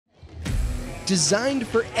Designed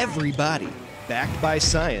for everybody, backed by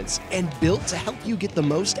science, and built to help you get the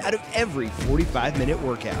most out of every 45-minute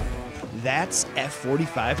workout. That's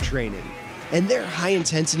F45 Training. And their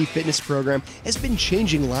high-intensity fitness program has been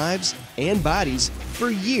changing lives and bodies for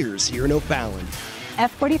years here in O'Fallon.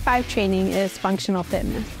 F45 Training is functional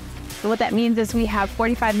fitness. And what that means is we have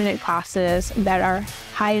 45-minute classes that are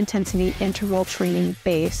high-intensity interval training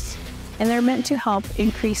based. And they're meant to help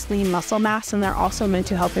increase lean muscle mass, and they're also meant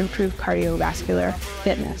to help improve cardiovascular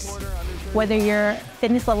fitness. Whether your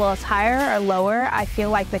fitness level is higher or lower, I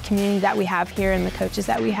feel like the community that we have here and the coaches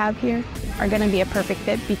that we have here are going to be a perfect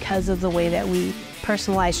fit because of the way that we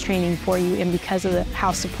personalize training for you and because of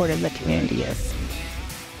how supportive the community is.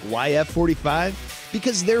 Why F45?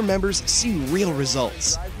 Because their members see real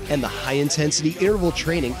results, and the high-intensity interval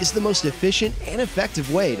training is the most efficient and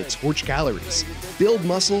effective way to torch calories, build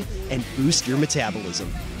muscle, and boost your metabolism.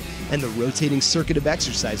 And the rotating circuit of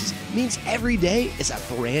exercises means every day is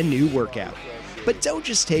a brand new workout. But don't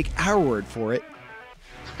just take our word for it.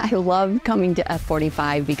 I love coming to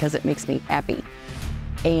F45 because it makes me happy.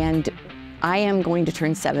 And I am going to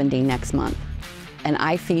turn 70 next month. And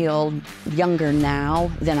I feel younger now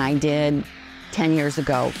than I did 10 years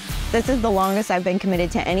ago. This is the longest I've been committed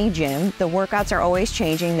to any gym. The workouts are always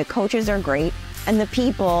changing, the coaches are great, and the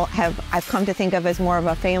people I've come to think of as more of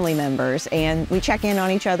a family members, and we check in on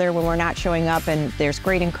each other when we're not showing up, and there's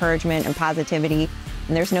great encouragement and positivity,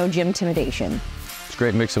 and there's no gym intimidation. It's a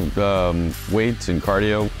great mix of weights and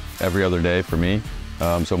cardio every other day for me.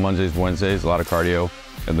 So Mondays, Wednesdays, a lot of cardio,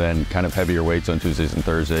 and then kind of heavier weights on Tuesdays and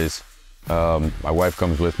Thursdays. My wife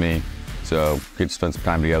comes with me, so we get to spend some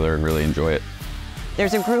time together and really enjoy it.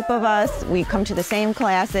 There's a group of us, we come to the same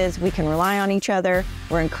classes, we can rely on each other,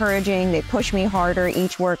 we're encouraging, they push me harder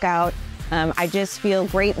each workout. I just feel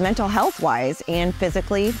great mental health-wise and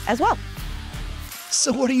physically as well.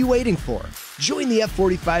 So what are you waiting for? Join the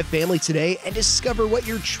F45 family today and discover what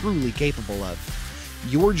you're truly capable of.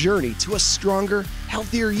 Your journey to a stronger,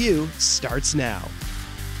 healthier you starts now.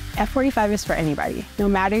 F45 is for anybody, no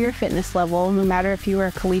matter your fitness level, no matter if you are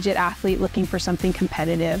a collegiate athlete looking for something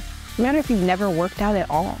competitive, no matter if you've never worked out at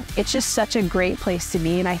all. It's just such a great place to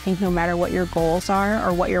be, and I think no matter what your goals are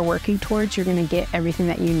or what you're working towards, you're going to get everything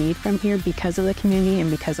that you need from here because of the community and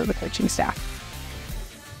because of the coaching staff.